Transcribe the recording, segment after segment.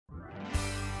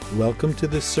Welcome to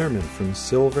this sermon from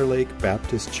Silver Lake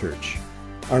Baptist Church.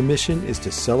 Our mission is to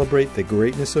celebrate the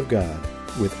greatness of God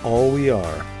with all we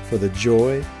are for the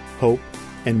joy, hope,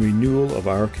 and renewal of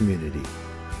our community.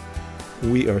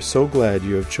 We are so glad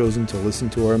you have chosen to listen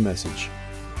to our message.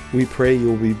 We pray you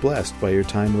will be blessed by your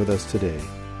time with us today.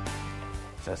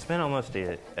 So it's been almost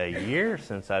a year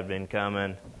since I've been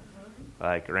coming,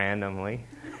 like randomly.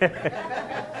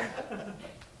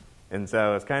 And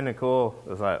so it's kind of cool.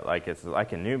 It's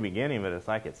like a new beginning, but it's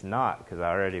like it's not, because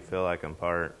I already feel like I'm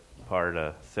part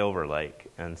of Silver Lake.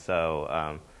 And so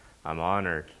I'm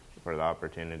honored for the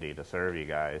opportunity to serve you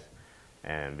guys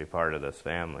and be part of this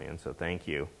family. And so thank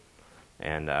you.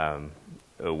 And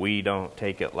we don't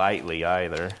take it lightly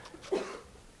either.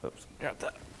 Oops, got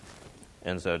that.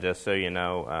 And so just so you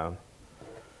know,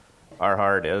 our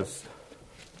heart is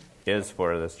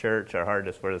for this church. Our heart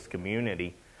is for this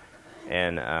community.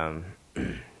 And,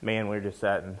 man, we're just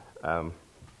sitting.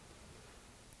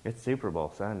 It's Super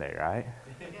Bowl Sunday, right?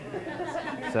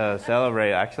 So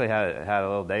celebrate. I actually had a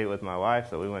little date with my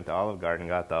wife, so we went to Olive Garden and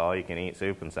got the all-you-can-eat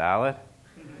soup and salad.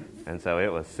 And so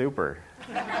it was super,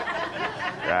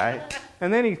 right?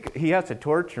 And then he has to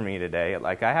torture me today.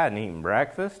 Like, I hadn't eaten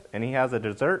breakfast, and he has a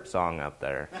dessert song up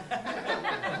there.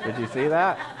 Did you see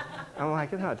that? I'm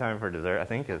like, it's not time for dessert. I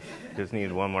think it just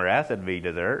needs one more S to be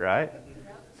dessert, right?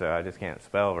 So I just can't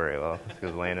spell very well. It's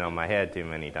because landing on my head too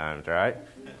many times, right?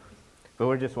 But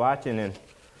we're just watching, and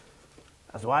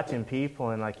I was watching people,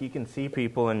 and like you can see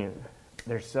people, and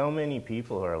there's so many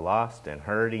people who are lost and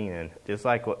hurting, and just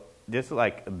like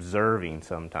observing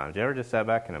sometimes. You ever just sit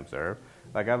back and observe?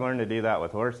 Like I've learned to do that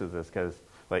with horses, is because,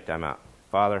 wait, time out.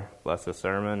 Father, bless the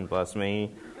sermon, bless me,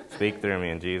 speak through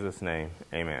me in Jesus' name,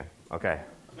 amen. Okay.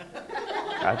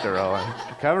 After rolling,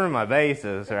 covering my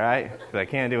bases, right? Because I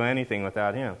can't do anything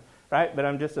without him, right? But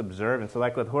I'm just observing. So,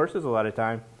 like with horses, a lot of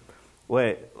time,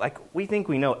 we think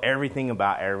we know everything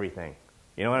about everything.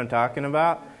 You know what I'm talking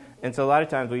about? And so a lot of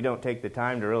times we don't take the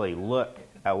time to really look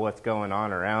at what's going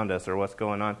on around us or what's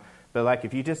going on. But like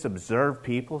if you just observe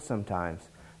people, sometimes,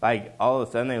 like all of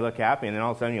a sudden they look happy, and then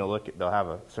all of a sudden they'll have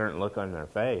a certain look on their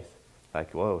face,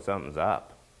 like whoa, something's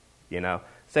up, you know.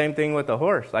 Same thing with the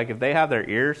horse. Like if they have their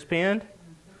ears pinned,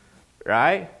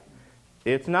 right?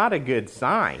 It's not a good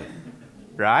sign,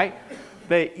 right?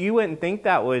 But you wouldn't think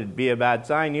that would be a bad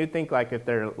sign. You'd think like if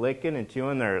they're licking and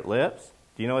chewing their lips,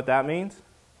 do you know what that means?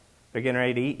 They're getting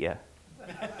ready to eat you.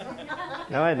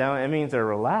 No, it don't. It means they're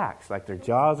relaxed, like their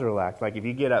jaws are relaxed. Like if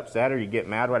you get upset or you get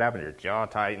mad, what happens? Your jaw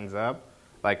tightens up,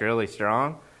 like really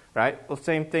strong, right? Well,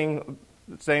 same thing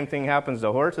happens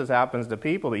to horses, happens to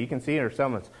people. But you can see if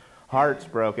someone's heart's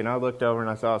broken. I looked over and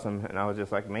I saw some, and I was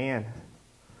just like, man,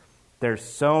 there's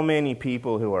so many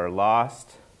people who are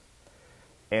lost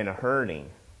and hurting.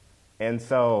 And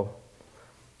so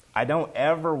I don't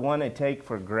ever want to take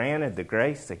for granted the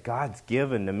grace that God's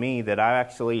given to me, that I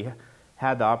actually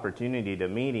had the opportunity to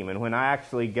meet him. And when I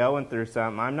actually going through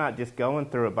something, I'm not just going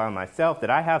through it by myself, that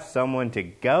I have someone to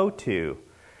go to.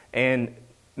 And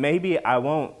maybe I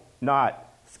won't not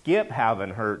skip having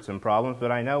hurts and problems,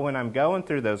 but I know when I'm going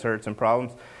through those hurts and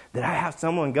problems that I have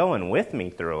someone going with me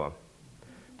through them.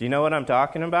 Do you know what I'm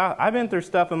talking about? I've been through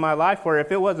stuff in my life where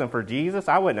if it wasn't for Jesus,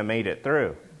 I wouldn't have made it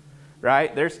through,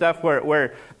 right? There's stuff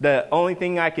where the only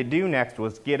thing I could do next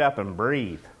was get up and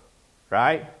breathe,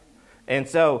 right? And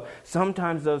so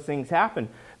sometimes those things happen,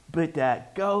 but to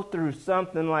go through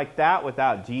something like that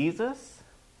without Jesus,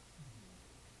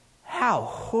 how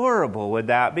horrible would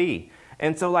that be?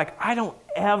 And so, like, I don't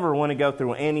ever want to go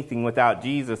through anything without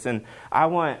Jesus, and I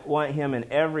want him in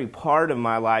every part of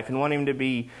my life, and want to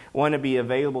be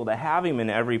available to have him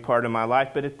in every part of my life.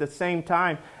 But at the same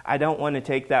time, I don't want to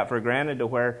take that for granted to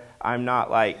where I'm not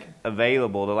like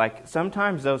available to, like,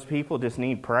 sometimes those people just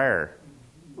need prayer.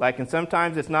 Like, and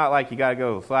sometimes it's not like you got to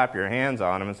go slap your hands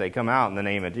on them and say, "Come out in the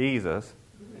name of Jesus."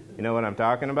 You know what I'm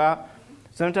talking about?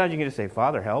 Sometimes you can just say,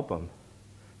 "Father, help them.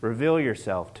 Reveal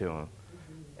yourself to them."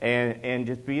 And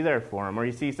just be there for them. Or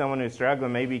you see someone who's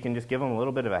struggling, maybe you can just give them a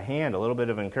little bit of a hand, a little bit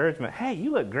of encouragement. "Hey, you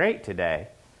look great today."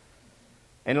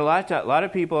 And a lot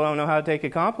of people don't know how to take a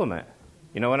compliment.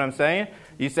 You know what I'm saying?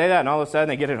 You say that, and all of a sudden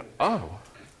they get it. "Oh,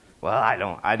 well,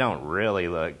 I don't really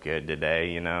look good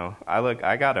today. You know,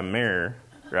 I got a mirror,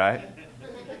 right?"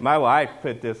 My wife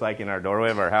put this like in our doorway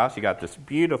of our house. She got this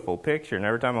beautiful picture, and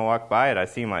every time I walk by it, I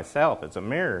see myself. It's a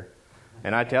mirror.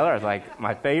 And I tell her, I was like,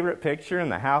 my favorite picture in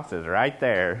the house is right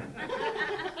there,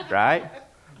 right?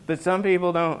 But some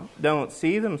people don't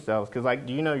see themselves, because, like,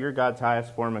 do you know you're God's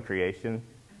highest form of creation?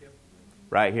 Yep.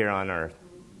 Right here on earth,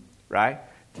 right?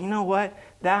 you know what?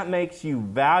 That makes you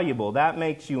valuable. That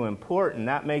makes you important.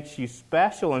 That makes you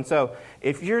special. And so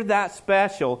if you're that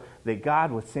special, that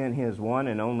God would send his one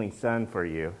and only Son for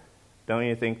you, don't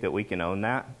you think that we can own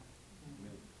that?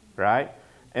 Right?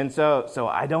 And so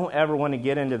I don't ever want to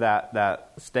get into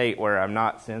that state where I'm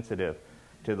not sensitive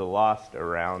to the lost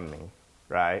around me,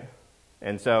 right?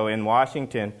 And so in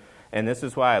Washington, and this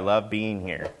is why I love being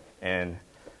here, and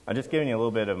I'm just giving you a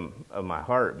little bit of my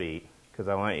heartbeat because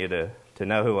I want you to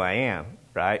know who I am,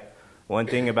 right? One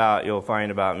thing you'll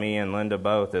find about me and Linda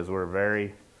both is we're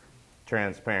very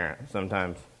transparent,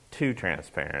 sometimes too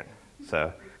transparent.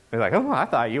 So they're like, oh, I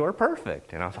thought you were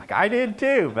perfect. And I was like, I did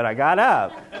too, but I got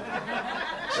up.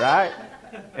 Right?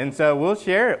 And so we'll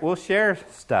share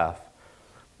stuff.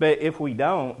 But if we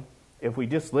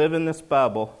just live in this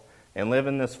bubble and live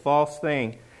in this false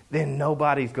thing, then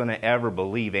nobody's going to ever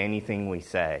believe anything we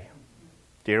say.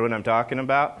 Do you hear what I'm talking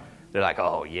about? They're like,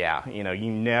 oh, yeah, you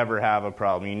never have a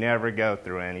problem. You never go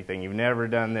through anything. You've never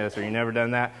done this or you've never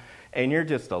done that. And you're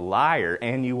just a liar,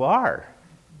 and you are.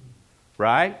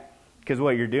 Right? Because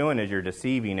what you're doing is you're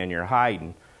deceiving and you're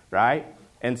hiding. Right?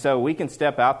 And so we can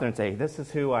step out there and say, this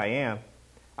is who I am.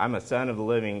 I'm a son of the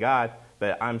living God,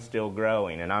 but I'm still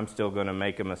growing, and I'm still going to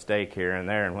make a mistake here and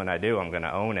there. And when I do, I'm going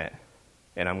to own it,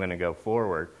 and I'm going to go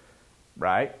forward.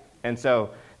 Right? And so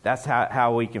that's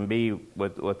how we can be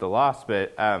with the lost.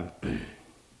 But,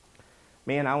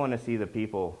 man, I want to see the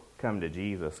people come to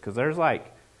Jesus.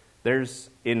 Because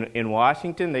in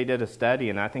Washington, they did a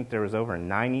study, and I think there was over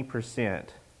 90%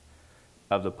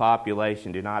 of the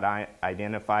population do not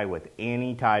identify with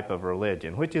any type of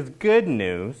religion, which is good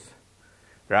news,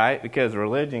 right? Because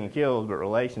religion kills, but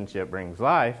relationship brings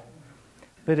life.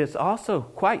 But it's also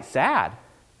quite sad,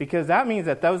 because that means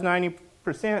that those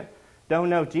 90% don't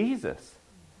know Jesus.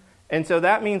 And so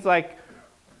that means like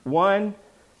 1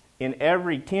 in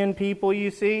every 10 people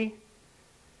you see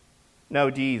know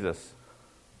Jesus.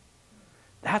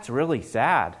 That's really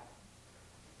sad,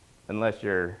 unless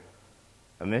you're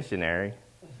a missionary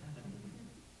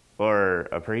or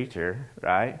a preacher,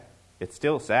 right? It's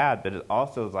still sad, but it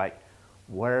also is like,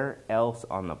 where else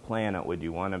on the planet would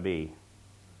you want to be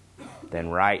than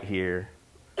right here,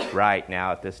 right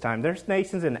now at this time? There's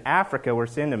nations in Africa we're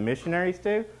sending missionaries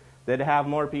to that have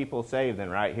more people saved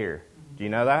than right here. Do you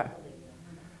know that?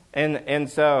 And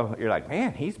so you're like,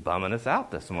 man, he's bumming us out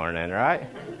this morning, right?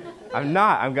 I'm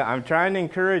not. I'm trying to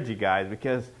encourage you guys,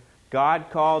 because God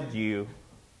called you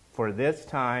for this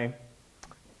time,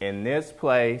 in this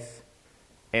place,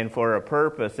 and for a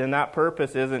purpose. And that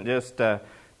purpose isn't just to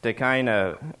kind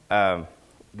of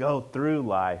go through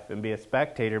life and be a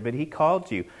spectator, but he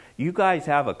called you. You guys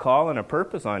have a call and a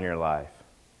purpose on your life.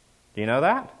 Do you know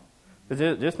that? It's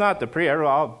just not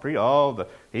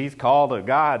he's called of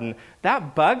God. And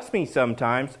that bugs me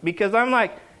sometimes, because I'm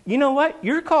like, you know what?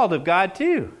 You're called of God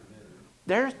too.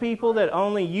 There's people that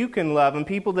only you can love, and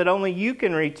people that only you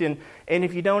can reach. And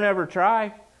if you don't ever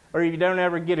try, or if you don't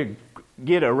ever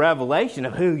get a revelation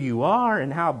of who you are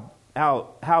and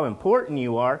how important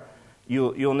you are,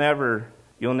 you'll never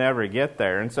get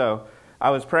there. And so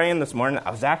I was praying this morning.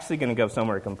 I was actually going to go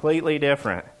somewhere completely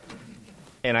different,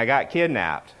 and I got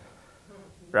kidnapped.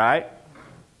 Right?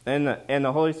 And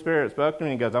the Holy Spirit spoke to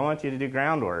me and goes, I want you to do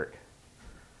groundwork.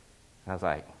 I was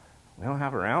like, we don't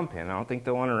have a round pin. I don't think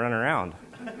they'll want to run around.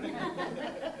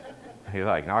 He's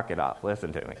like, knock it off.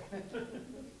 Listen to me.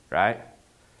 Right?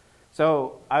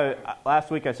 So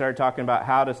last week I started talking about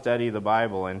how to study the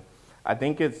Bible, and I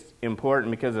think it's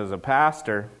important because as a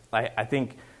pastor, I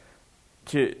think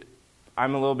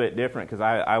I'm a little bit different, because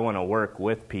I want to work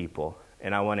with people.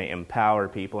 And I want to empower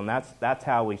people. And that's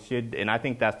how we should, and I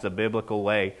think that's the biblical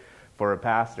way for a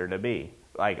pastor to be.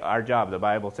 Like our job, the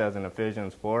Bible says in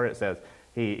Ephesians 4, it says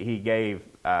he gave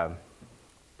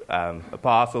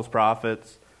apostles,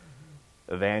 prophets,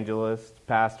 evangelists,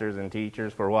 pastors, and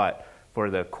teachers for what?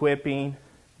 For the equipping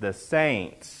the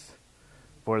saints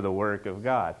for the work of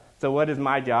God. So what is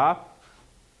my job?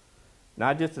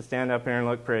 Not just to stand up here and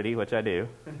look pretty, which I do.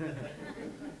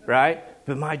 Right?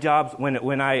 But my job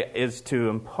is to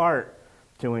impart,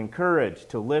 to encourage,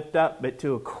 to lift up, but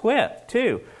to equip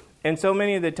too. And so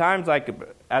many of the times, like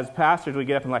as pastors, we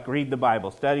get up and like read the Bible,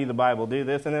 study the Bible, do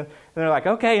this, and then they're like,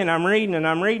 okay, and I'm reading,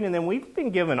 and then we've been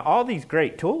given all these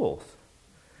great tools.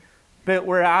 But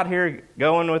we're out here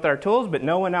going with our tools, but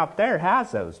no one out there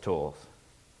has those tools.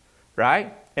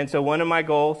 Right? And so one of my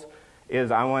goals is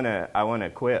I want to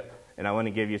equip, and I want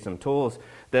to give you some tools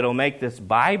that'll make this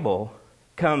Bible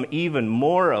come even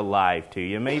more alive to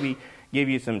you. Maybe give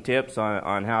you some tips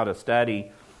on how to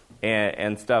study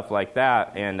and stuff like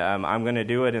that. And I'm going to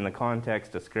do it in the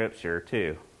context of Scripture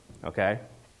too. Okay?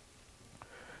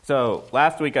 So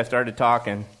last week I started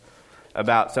talking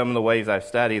about some of the ways I've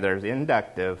studied. There's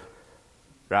inductive,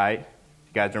 right?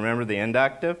 You guys remember the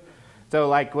inductive? So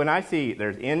like when I see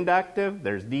there's inductive,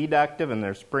 there's deductive, and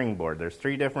there's springboard. There's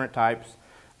 3 different types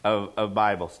of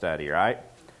Bible study, right?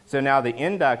 So now the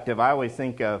inductive, I always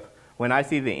think of, when I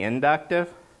see the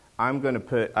inductive, I'm going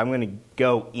to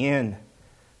go in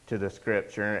to the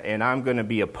Scripture, and I'm going to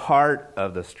be a part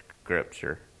of the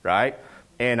Scripture, right?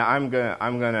 And I'm going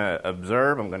to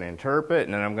observe, I'm going to interpret,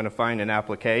 and then I'm going to find an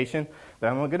application. But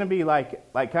I'm going to be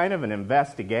like kind of an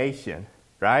investigation,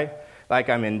 right? Like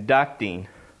I'm inducting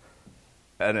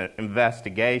an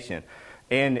investigation.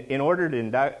 And in order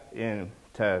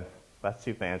to that's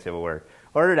too fancy of a word.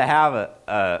 In order to have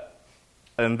an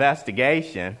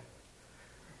investigation,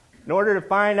 in order to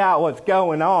find out what's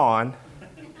going on,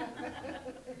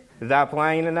 is that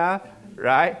plain enough?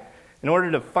 Right? In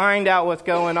order to find out what's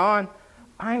going on,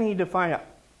 I need to find out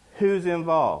who's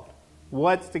involved.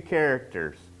 What's the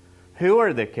characters? Who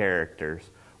are the characters?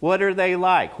 What are they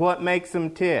like? What makes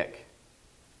them tick?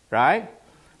 Right?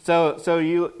 So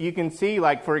you can see,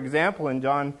 like, for example, in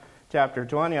John chapter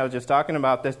 20, I was just talking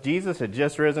about this. Jesus had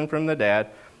just risen from the dead.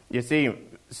 You see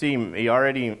he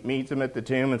already meets him at the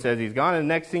tomb and says he's gone. And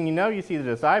the next thing you know, you see the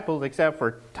disciples, except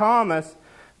for Thomas,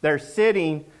 they're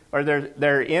sitting, or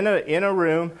they're in a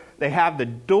room. They have the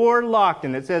door locked,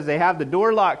 and it says they have the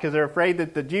door locked because they're afraid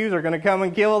that the Jews are going to come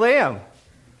and kill them.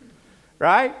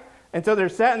 Right? And so they're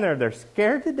sitting there, they're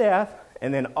scared to death,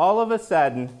 and then all of a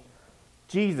sudden,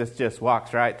 Jesus just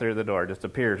walks right through the door, just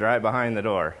appears right behind the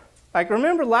door. Like,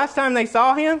 remember last time they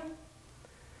saw him?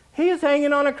 He was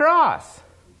hanging on a cross.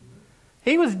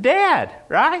 He was dead,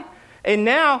 right? And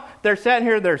now they're sitting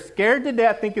here, they're scared to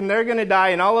death, thinking they're going to die,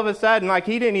 and all of a sudden, like,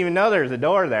 he didn't even know there was a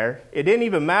door there. It didn't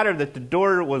even matter that the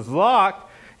door was locked.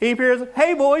 He appears,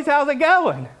 "Hey boys, how's it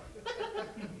going?"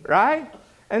 Right?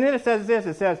 And then it says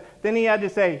this, then he had to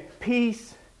say,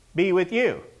 "Peace be with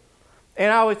you."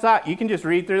 And I always thought, you can just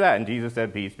read through that, and Jesus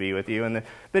said, "Peace be with you."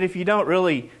 But if you don't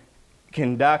really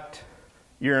conduct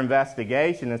your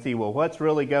investigation and see, well, what's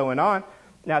really going on?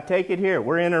 Now take it here.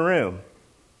 We're in a room,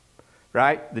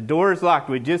 right? The door is locked.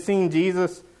 We've just seen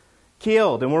Jesus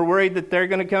killed, and we're worried that they're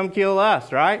going to come kill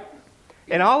us, right?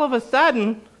 And all of a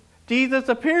sudden, Jesus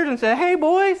appeared and said, "Hey,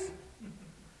 boys,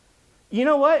 you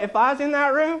know what? If I was in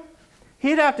that room,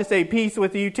 he'd have to say peace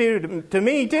with you too, to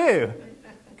me too.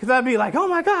 Because I'd be like, oh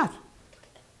my God,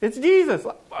 it's Jesus.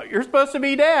 You're supposed to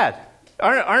be dead.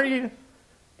 Aren't you?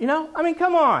 You know, I mean,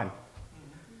 come on.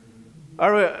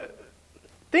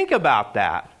 Think about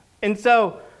that. And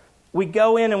so we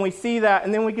go in and we see that,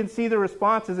 and then we can see the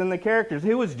responses in the characters.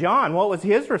 Who was John? What was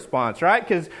his response, right?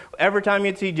 Because every time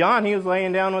you'd see John, he was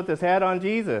laying down with his head on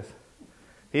Jesus.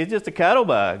 He's just a cuddle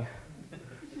bug.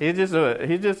 He's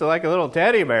just like a little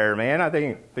teddy bear, man. I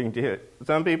think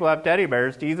some people have teddy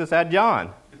bears. Jesus had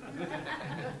John.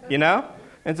 You know?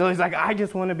 And so he's like, I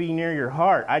just want to be near your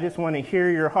heart. I just want to hear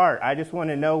your heart. I just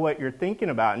want to know what you're thinking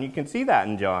about. And you can see that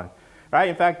in John. Right?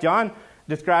 In fact, John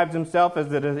describes himself as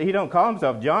he don't call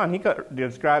himself John. He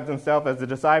describes himself as the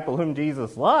disciple whom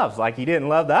Jesus loves, like he didn't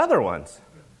love the other ones.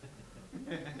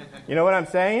 You know what I'm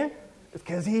saying? It's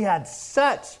because he had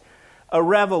such a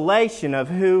revelation of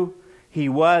who he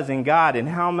was in God and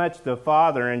how much the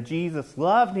Father and Jesus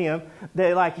loved him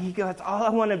that, he goes, all I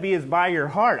want to be is by your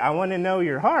heart. I want to know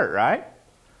your heart, right?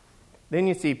 Then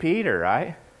you see Peter,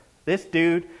 right? This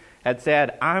dude had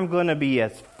said, I'm going to be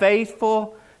as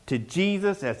faithful to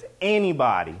Jesus as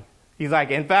anybody. He's like,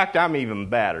 in fact, I'm even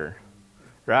better,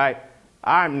 right?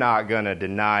 I'm not going to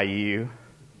deny you.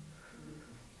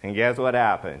 And guess what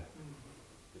happened?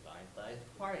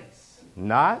 Twice.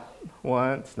 Not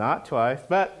once, not twice,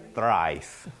 but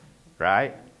thrice,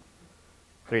 right?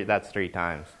 That's 3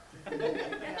 times,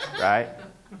 right?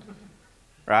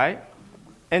 Right?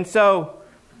 And so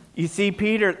you see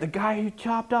Peter, the guy who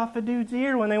chopped off a dude's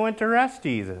ear when they went to arrest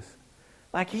Jesus.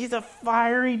 Like, he's a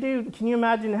fiery dude. Can you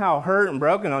imagine how hurt and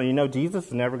broken? Jesus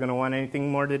is never going to want anything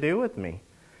more to do with me.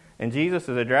 And Jesus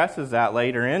addresses that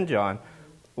later in John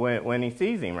when he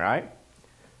sees him, right?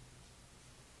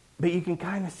 But you can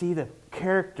kind of see the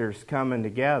characters coming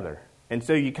together. And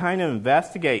so you kind of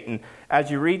investigate. And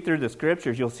as you read through the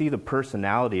scriptures, you'll see the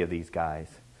personality of these guys.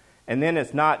 And then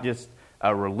it's not just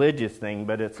a religious thing,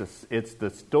 but it's the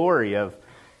story of,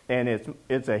 and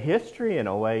it's a history in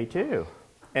a way too.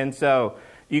 And so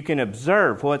you can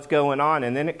observe what's going on,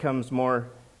 and then it comes more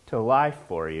to life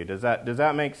for you. Does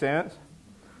that make sense?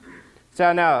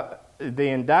 So now the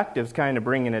inductive's kind of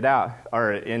bringing it out,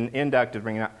 or inductive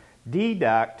bringing it out.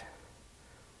 Deduct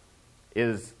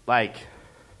is like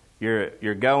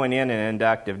you're going in and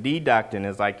inductive. Deducting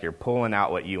is like you're pulling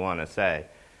out what you want to say.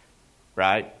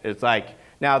 right? It's like,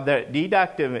 now the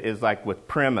deductive is like with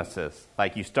premises.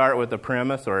 Like you start with a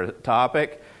premise or a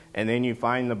topic, and then you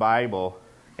find the Bible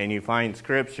and you find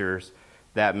scriptures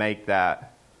that make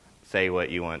that say what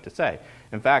you want to say.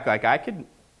 In fact, like I could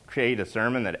create a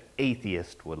sermon that an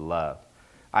atheist would love.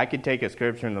 I could take a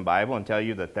scripture in the Bible and tell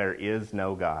you that there is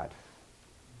no God.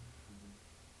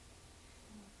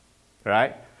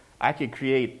 Right? I could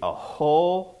create a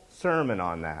whole sermon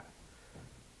on that.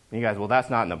 And you guys, well, that's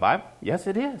not in the Bible. Yes,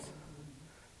 it is.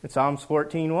 It's Psalms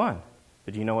 14:1.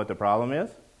 But do you know what the problem is?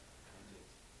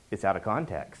 It's out of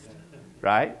context.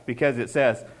 Right? Because it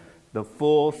says, the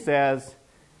fool says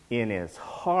in his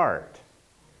heart,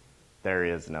 there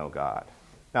is no God.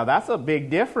 Now, that's a big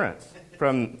difference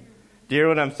from, do you hear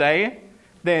what I'm saying?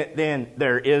 Then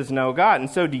there is no God. And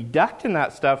so deducting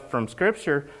that stuff from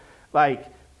Scripture, like,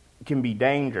 can be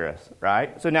dangerous,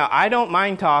 right? So now, I don't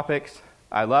mind topics.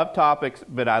 I love topics,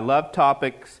 but I love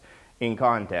topics in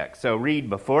context. So read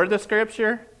before the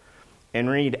Scripture and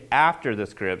read after the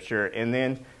Scripture, and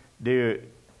then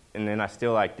I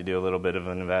still like to do a little bit of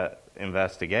an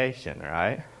investigation,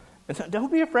 right? And so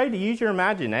don't be afraid to use your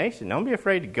imagination. Don't be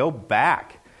afraid to go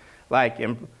back.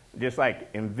 Just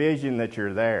envision that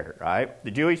you're there, right?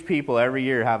 The Jewish people every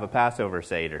year have a Passover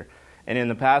Seder. And in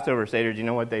the Passover Seder, do you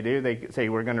know what they do? They say,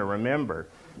 we're going to remember.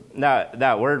 Now,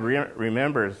 that word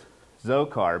remember is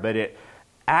zokar, but it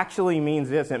actually means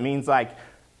this. It means like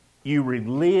you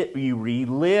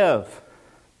relive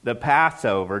the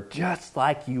Passover just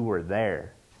like you were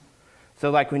there.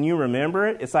 So like when you remember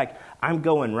it, it's like I'm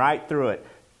going right through it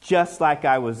just like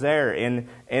I was there. And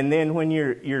then when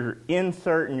you're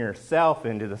inserting yourself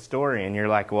into the story and you're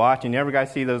like watching, you ever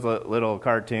guys see those little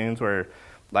cartoons where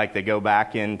like they go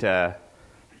back into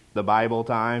the Bible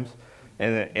times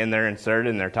and they're inserted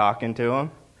and they're talking to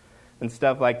them and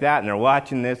stuff like that, and they're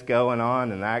watching this going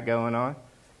on and that going on?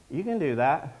 You can do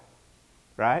that,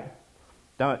 right?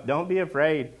 Don't be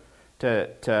afraid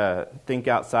to think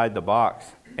outside the box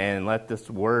and let this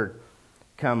word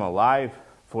come alive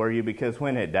for you, because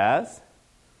when it does,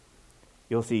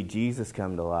 you'll see Jesus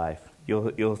come to life.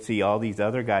 You'll see all these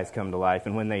other guys come to life,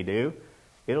 and when they do,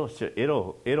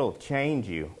 it'll change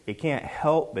you. It can't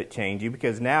help but change you,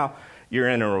 because now you're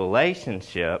in a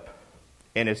relationship,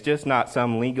 and it's just not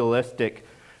some legalistic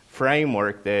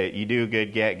framework that you do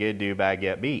good, get good, do bad,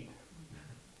 get beat. You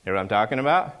know what I'm talking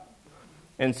about?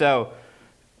 And so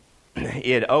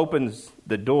it opens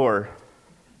the door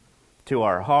to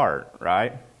our heart,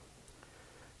 right?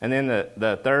 And then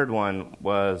the third one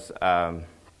was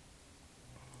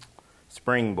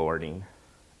springboarding,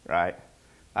 right?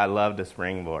 I love to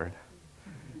springboard.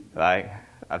 Like,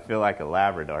 I feel like a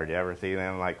Labrador. Do you ever see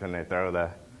them, like when they throw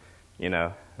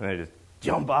and they just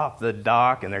jump off the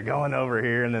dock and they're going over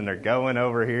here and then they're going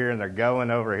over here and they're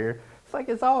going over here. It's like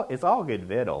it's all good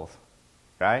vittles,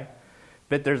 right?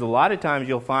 But there's a lot of times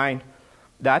you'll find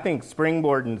that I think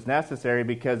springboarding is necessary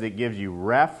because it gives you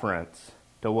reference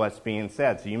to what's being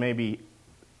said. So you maybe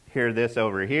hear this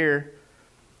over here,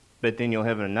 but then you'll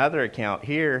have another account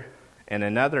here and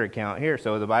another account here.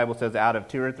 So the Bible says out of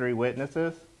 2 or 3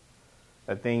 witnesses,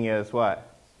 a thing is what?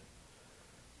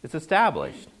 It's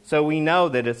established. So we know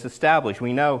that it's established.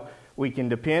 We know we can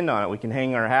depend on it. We can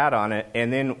hang our hat on it.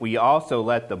 And then we also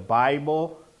let the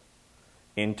Bible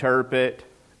interpret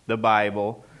the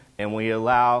Bible, and we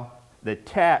allow the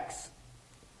text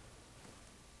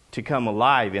to come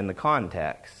alive in the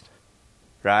context,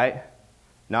 right?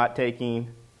 Not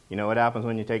taking, what happens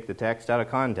when you take the text out of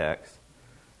context,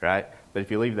 right? But if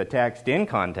you leave the text in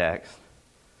context,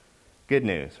 good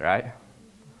news, right?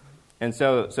 And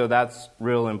so that's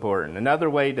real important. Another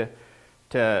way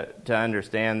to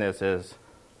understand this is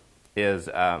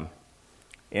in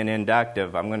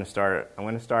inductive. I'm going to start,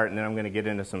 and then I'm going to get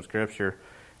into some scripture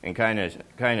and kind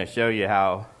of show you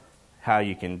how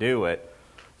you can do it.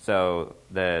 So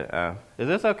is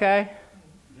this okay?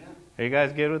 Yeah. Are you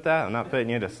guys good with that? I'm not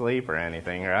putting you to sleep or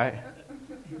anything, right?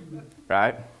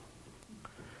 Right?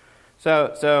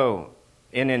 So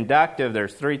in inductive,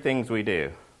 there's 3 things we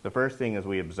do. The first thing is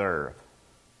we observe,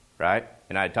 right?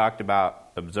 And I talked about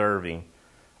observing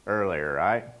earlier,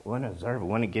 right? I want to observe. I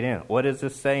want to get in. What is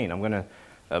this saying? I'm going to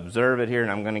observe it here,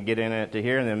 and I'm going to get in it to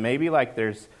here. And then maybe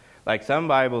there's some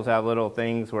Bibles have little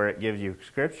things where it gives you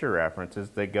scripture references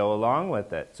that go along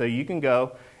with it. So you can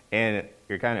go and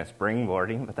you're kind of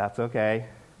springboarding, but that's okay,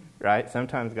 right?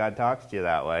 Sometimes God talks to you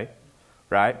that way,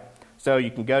 right? So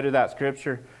you can go to that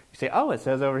scripture. You say, oh, it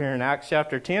says over here in Acts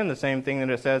chapter 10 the same thing that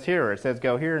it says here, or it says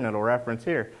go here and it'll reference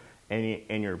here.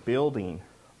 And you're building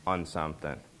on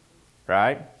something,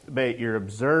 right? But you're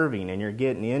observing and you're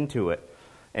getting into it.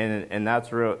 And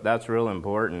that's real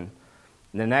important.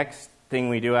 The next thing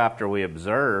we do after we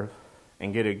observe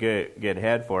and get a good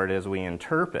head for it is we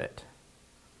interpret,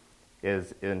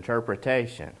 is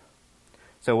interpretation.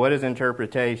 So what is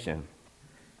interpretation?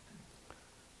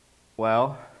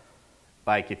 Well,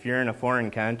 like if you're in a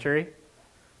foreign country,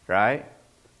 right?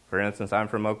 For instance, I'm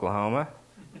from Oklahoma,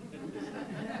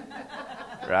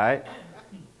 right?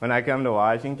 When I come to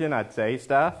Washington, I'd say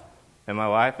stuff, and my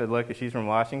wife would look, she's from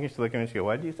Washington, she'd look at me and she'd go,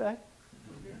 "What did you say?"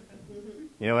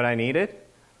 You know what I needed?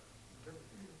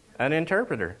 An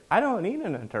interpreter. I don't need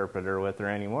an interpreter with her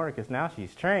anymore because now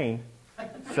she's trained.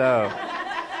 So,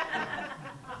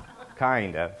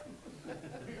 kind of.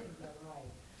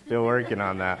 Still working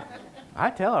on that.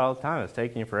 I tell her all the time, it's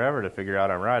taking you forever to figure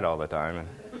out I'm right all the time. And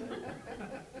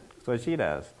that's what she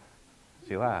does.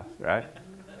 She laughs, right?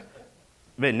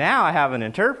 But now I have an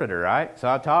interpreter, right? So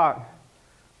I'll talk.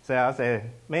 So I'll say,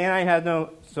 "Man, I ain't had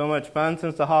so much fun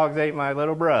since the hogs ate my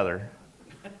little brother."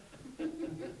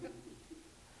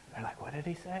 They're like, "What did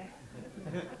he say?"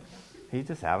 He's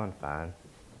just having fun,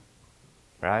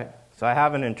 right? So I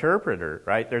have an interpreter,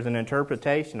 right? There's an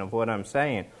interpretation of what I'm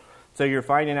saying. So you're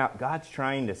finding out God's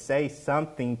trying to say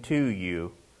something to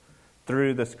you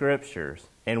through the Scriptures.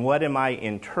 And what am I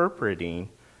interpreting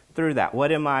through that?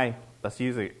 What am I, let's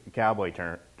use a cowboy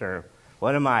term.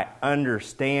 What am I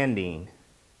understanding?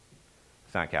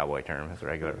 It's not a cowboy term, it's a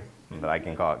regular, but I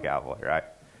can call it cowboy, right?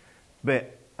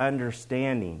 But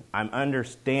understanding. I'm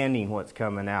understanding what's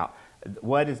coming out.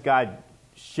 What is God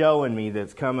showing me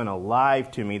that's coming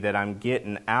alive to me that I'm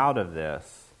getting out of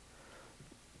this?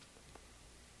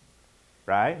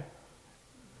 Right?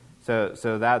 So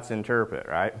that's interpret,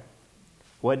 right?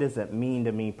 What does it mean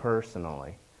to me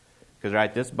personally? Because,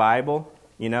 right, this Bible,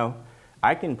 you know,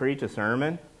 I can preach a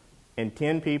sermon and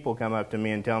 10 people come up to me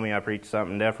and tell me I preach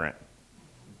something different.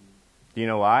 Do you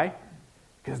know why?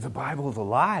 Because the Bible is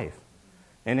alive.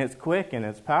 And it's quick and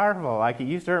it's powerful. Like, it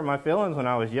used to hurt my feelings when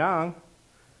I was young.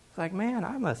 It's like, man,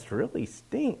 I must really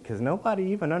stink because nobody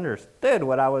even understood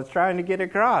what I was trying to get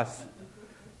across.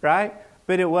 Right?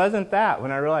 But it wasn't that.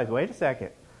 When I realized, wait a second,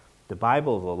 the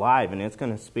Bible is alive and it's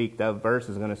going to speak, that verse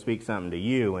is going to speak something to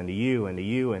you and to you and to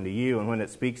you and to you. And when it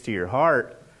speaks to your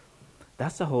heart,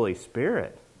 that's the Holy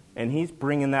Spirit. And He's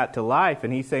bringing that to life.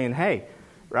 And He's saying, hey,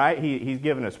 right? He's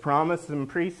given us promises and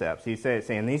precepts. He's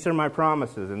saying, these are my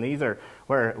promises, and these are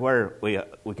where we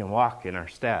can walk in our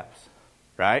steps,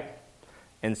 right?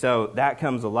 And so that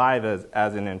comes alive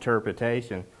as an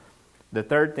interpretation. The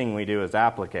third thing we do is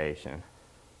application.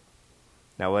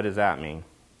 Now, what does that mean?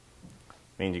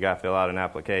 It means you got to fill out an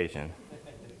application.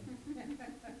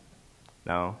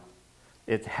 No.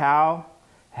 It's how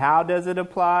does it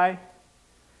apply,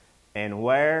 and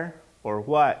where or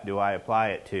what do I apply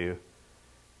it to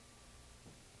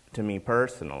me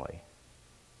personally,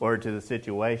 or to the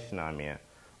situation I'm in,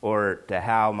 or to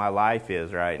how my life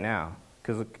is right now.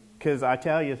 Because I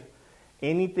tell you,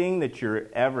 anything that you're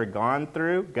ever going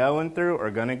through,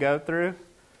 or going to go through,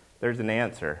 there's an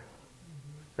answer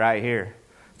right here.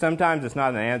 Sometimes it's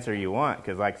not an answer you want,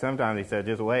 because like sometimes He said,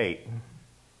 just wait.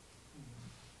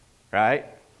 Right?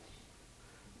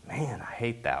 Man, I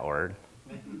hate that word.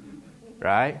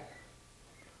 Right?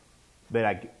 But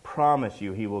I promise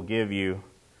you, He will give you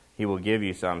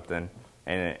something,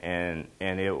 and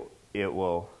it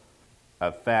will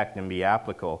affect and be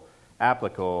applicable.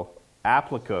 You'll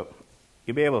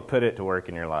be able to put it to work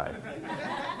in your life.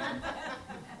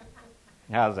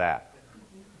 How's that?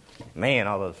 Man,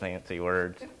 all those fancy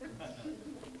words.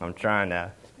 I'm trying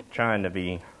to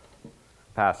be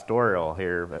pastoral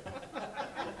here, but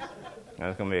I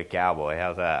was going to be a cowboy.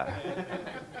 How's that?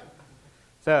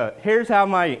 So here's how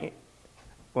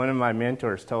one of my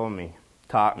mentors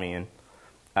taught me,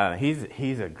 and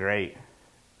he's a great.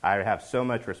 I have so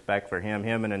much respect for him.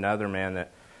 Him and another man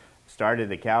that started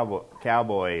the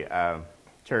cowboy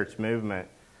church movement.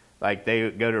 Like, they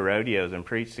would go to rodeos and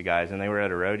preach to guys, and they were at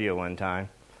a rodeo one time,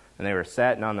 and they were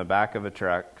sitting on the back of a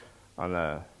truck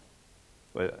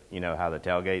you know how the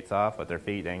tailgate's off with their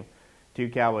feet in. 2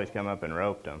 cowboys come up and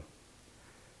roped them,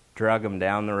 drug them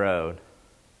down the road.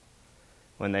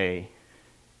 When they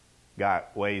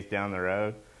got ways down the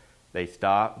road, they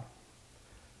stopped,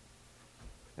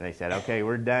 and they said, "Okay,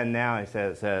 we're done now." He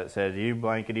said, "You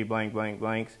blankety blank blank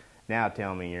blanks, now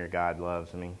tell me your God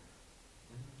loves me."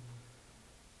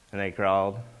 And they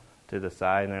crawled to the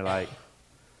side, and they're like,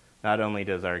 "Not only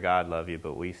does our God love you,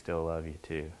 but we still love you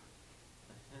too."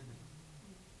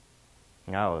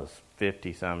 And that was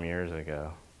 50-some years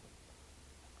ago.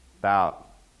 About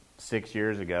 6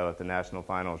 years ago at the National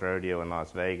Finals Rodeo in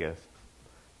Las Vegas,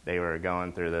 they were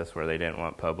going through this where they didn't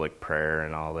want public prayer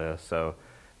and all this. So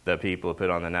the people who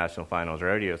put on the National Finals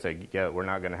Rodeo said, "Yeah, we're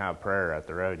not going to have prayer at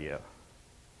the rodeo."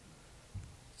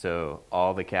 So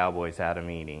all the cowboys had a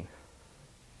meeting,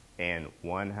 and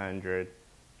 100%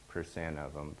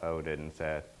 of them voted and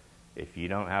said, if you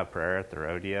don't have prayer at the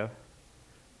rodeo,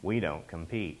 we don't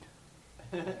compete.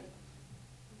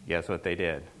 Guess what they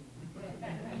did?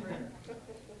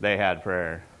 They had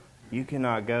prayer. You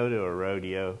cannot go to a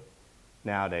rodeo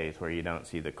nowadays where you don't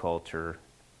see the culture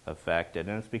affected.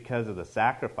 And it's because of the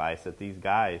sacrifice that these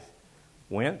guys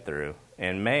went through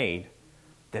and made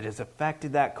that has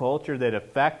affected that culture, that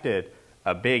affected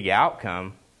a big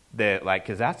outcome that, like,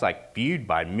 because that's like viewed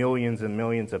by millions and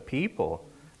millions of people,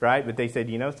 right? But they said,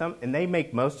 you know something? And they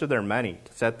make most of their money,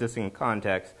 to set this in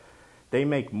context, they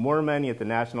make more money at the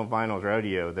National Finals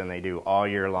Rodeo than they do all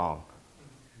year long,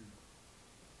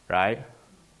 right?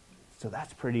 So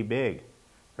that's pretty big,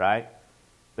 right?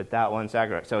 But that one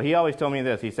sacrifice. So he always told me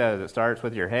this. He says it starts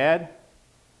with your head,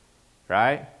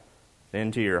 right?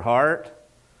 Then to your heart.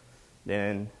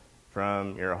 Then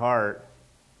from your heart,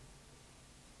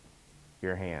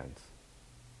 your hands.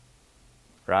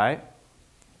 Right?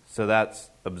 So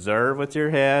that's observe with your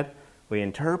head. We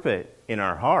interpret in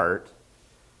our heart.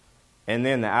 And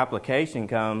then the application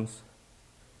comes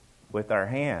with our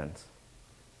hands.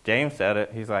 James said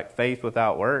it. He's like, faith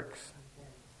without works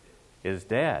is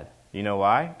dead. You know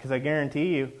why? Because I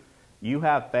guarantee you, you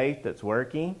have faith that's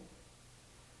working,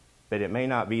 but it may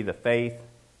not be the faith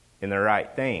in the right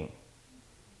thing.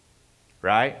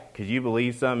 Right? Because you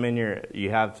believe something you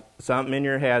have something in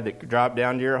your head that dropped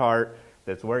down to your heart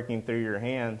that's working through your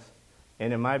hands,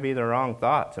 and it might be the wrong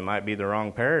thoughts. It might be the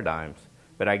wrong paradigms.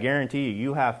 But I guarantee you,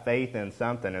 you have faith in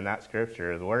something, and that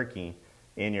Scripture is working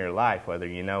in your life, whether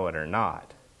you know it or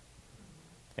not.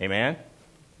 Amen?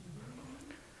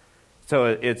 So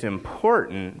it's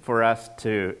important for us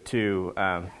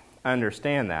to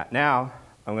understand that. Now,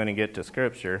 I'm going to get to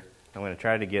Scripture. I'm going to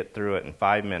try to get through it in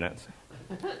 5 minutes.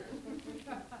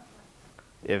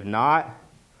 If not,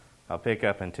 I'll pick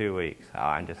up in 2 weeks. Oh,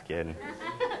 I'm just kidding.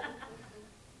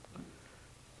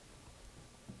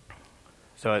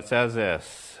 So it says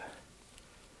this.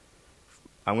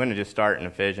 I'm going to just start in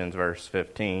Ephesians verse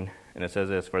 15. And it says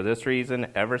this, for this reason,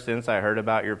 ever since I heard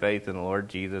about your faith in the Lord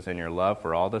Jesus and your love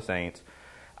for all the saints,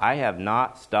 I have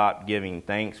not stopped giving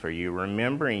thanks for you,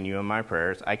 remembering you in my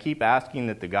prayers. I keep asking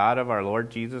that the God of our Lord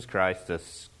Jesus Christ, the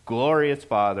glorious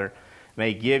Father,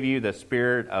 may give you the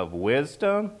spirit of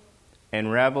wisdom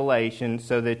and revelation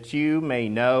so that you may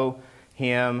know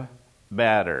him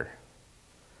better.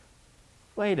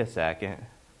 Wait a second.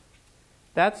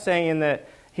 That's saying that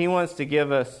he wants to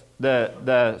give us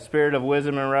the spirit of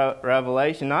wisdom and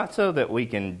revelation, not so that we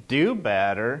can do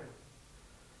better,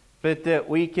 but that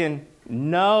we can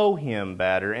know him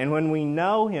better. And when we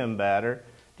know him better,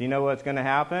 do you know what's going to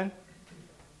happen?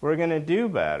 We're going to do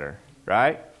better,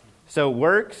 right? So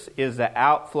works is the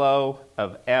outflow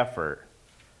of effort,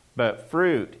 but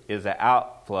fruit is the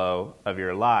outflow of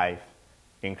your life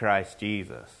in Christ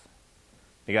Jesus.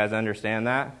 You guys understand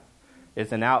that?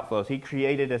 It's an outflow. He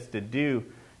created us to do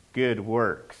good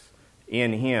works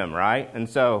in him, right? And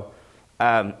so,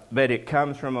 but it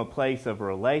comes from a place of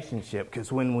relationship,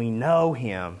 because when we know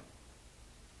him,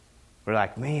 we're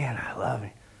like, man, I love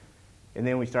him. And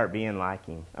then we start being like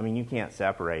him. I mean, you can't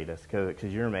separate us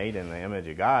because you're made in the image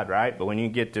of God, right? But when you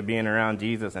get to being around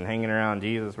Jesus and hanging around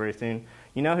Jesus very soon,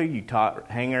 you know who you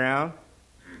hang around?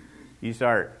 You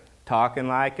start talking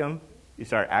like him.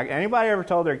 Anybody ever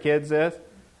told their kids this?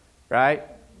 Right?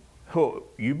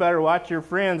 You better watch your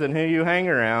friends and who you hang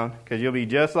around, because you'll be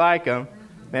just like them.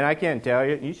 Man, I can't tell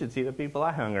you. You should see the people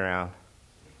I hung around.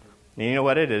 And you know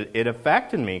what? It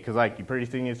affected me, because pretty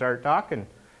soon you start talking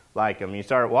like them. You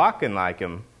start walking like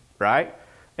them, right?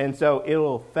 And so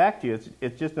it'll affect you.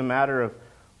 It's just a matter of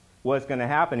what's going to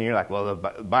happen. And you're like, well,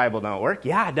 the Bible don't work.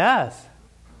 Yeah, it does.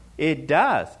 It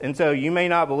does. And so you may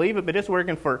not believe it, but it's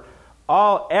working for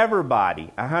everybody,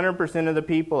 100% of the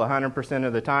people, 100%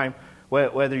 of the time,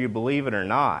 whether you believe it or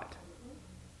not,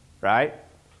 right?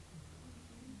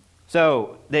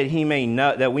 So that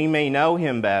we may know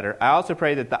him better. I also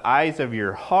pray that the eyes of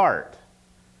your heart,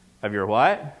 of your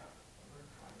what?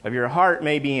 Of your heart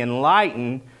may be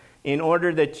enlightened, in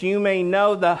order that you may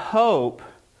know the hope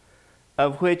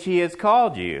of which he has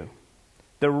called you,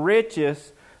 the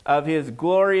riches of his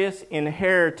glorious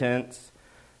inheritance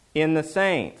in the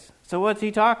saints. So what's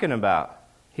he talking about?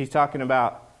 He's talking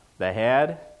about the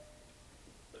head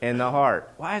and the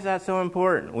heart. Why is that so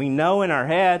important? We know in our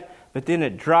head, but then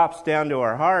it drops down to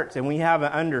our hearts, and we have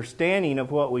an understanding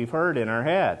of what we've heard in our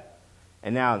head.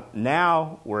 And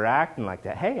now we're acting like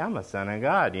that. Hey, I'm a son of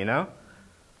God, you know?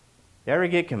 You ever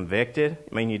get convicted?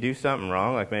 I mean, you do something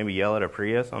wrong, like maybe yell at a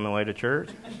Prius on the way to church?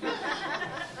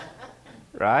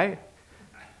 Right?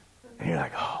 And you're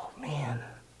like, oh, man,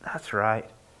 that's right.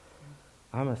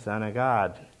 I'm a son of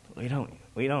God. We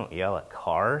don't yell at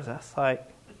cars. That's like,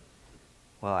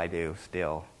 well, I do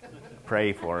still.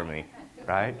 Pray for me,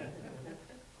 right?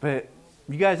 But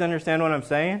you guys understand what I'm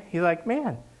saying? He's like,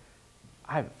 man,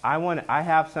 I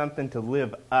have something to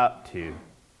live up to,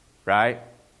 right?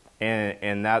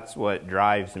 And that's what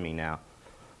drives me now,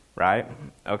 right?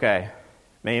 Okay.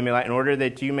 In order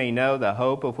that you may know the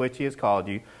hope of which he has called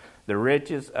you, the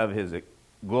riches of his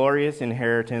glorious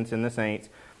inheritance in the saints,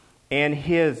 and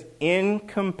his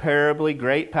incomparably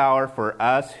great power for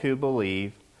us who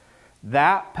believe.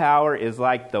 That power is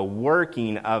like the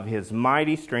working of his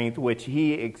mighty strength, which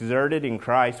he exerted in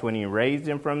Christ when he raised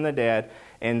him from the dead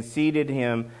and seated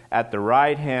him at the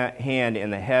right hand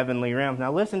in the heavenly realms.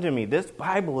 Now listen to me. This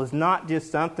Bible is not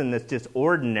just something that's just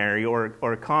ordinary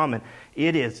or common.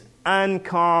 It is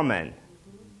uncommon.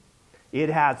 It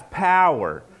has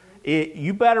power.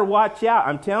 You better watch out.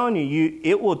 I'm telling you,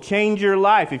 it will change your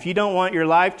life. If you don't want your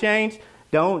life changed,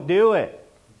 don't do it.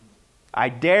 I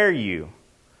dare you.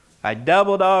 I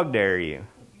double dog dare you.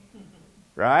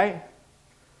 Right?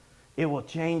 It will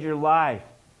change your life.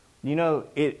 You know,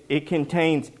 it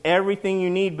contains everything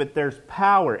you need, but there's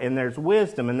power and there's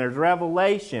wisdom and there's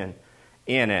revelation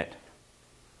in it.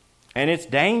 And it's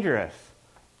dangerous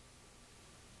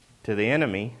to the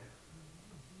enemy.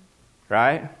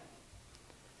 Right?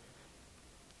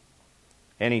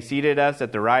 And he seated us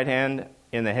at the right hand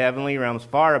in the heavenly realms,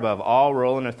 far above all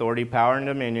rule and authority, power and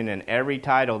dominion, and every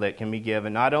title that can be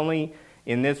given, not only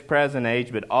in this present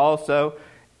age, but also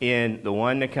in the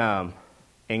one to come.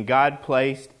 And God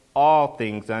placed all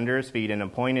things under his feet and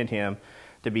appointed him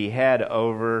to be head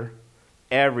over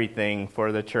everything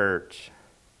for the church.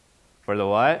 For the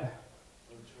what?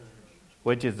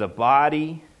 Which is the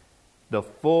body, the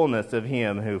fullness of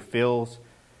him who fills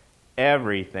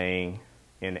everything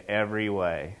in every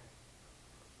way.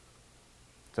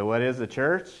 So what is the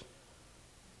church?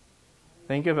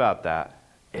 Think about that.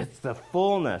 It's the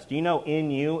fullness. Do you know in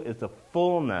you is the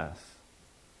fullness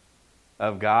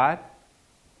of God?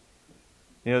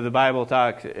 You know, the Bible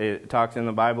talks in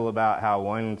the Bible about how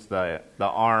one's the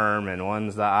arm and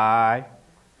one's the eye.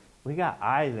 We got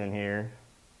eyes in here.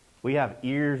 We have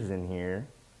ears in here.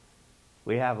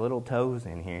 We have little toes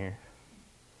in here.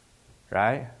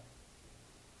 Right?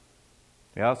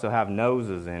 We also have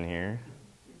noses in here.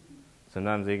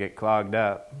 Sometimes they get clogged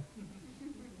up.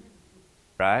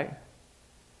 Right?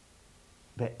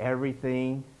 But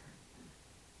everything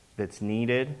that's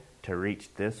needed to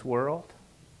reach this world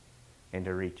and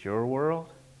to reach your world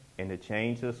and to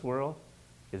change this world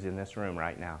is in this room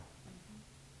right now.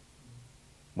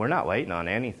 We're not waiting on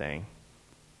anything.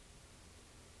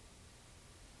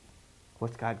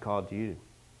 What's God called you?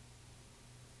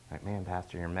 Like, man,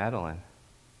 Pastor, you're meddling.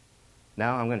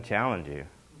 Now I'm going to challenge you.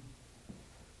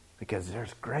 Because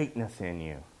there's greatness in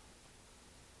you.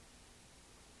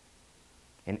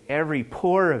 In every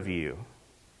pore of you.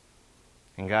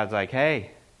 And God's like,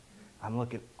 hey, I'm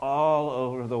looking all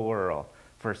over the world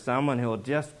for someone who will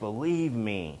just believe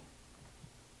me.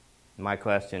 My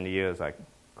question to you is like,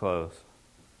 close.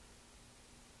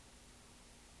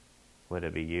 Would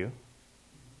it be you?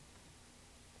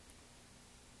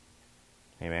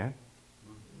 Amen?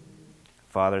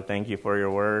 Father, thank you for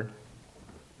your word.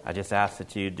 I just ask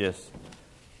that you just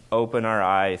open our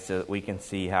eyes so that we can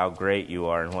see how great you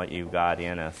are and what you've got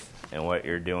in us and what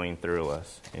you're doing through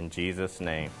us. In Jesus'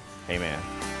 name, amen.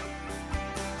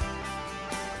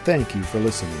 Thank you for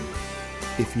listening.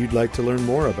 If you'd like to learn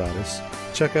more about us,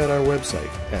 check out our website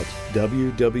at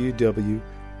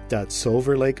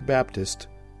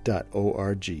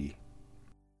www.silverlakebaptist.org.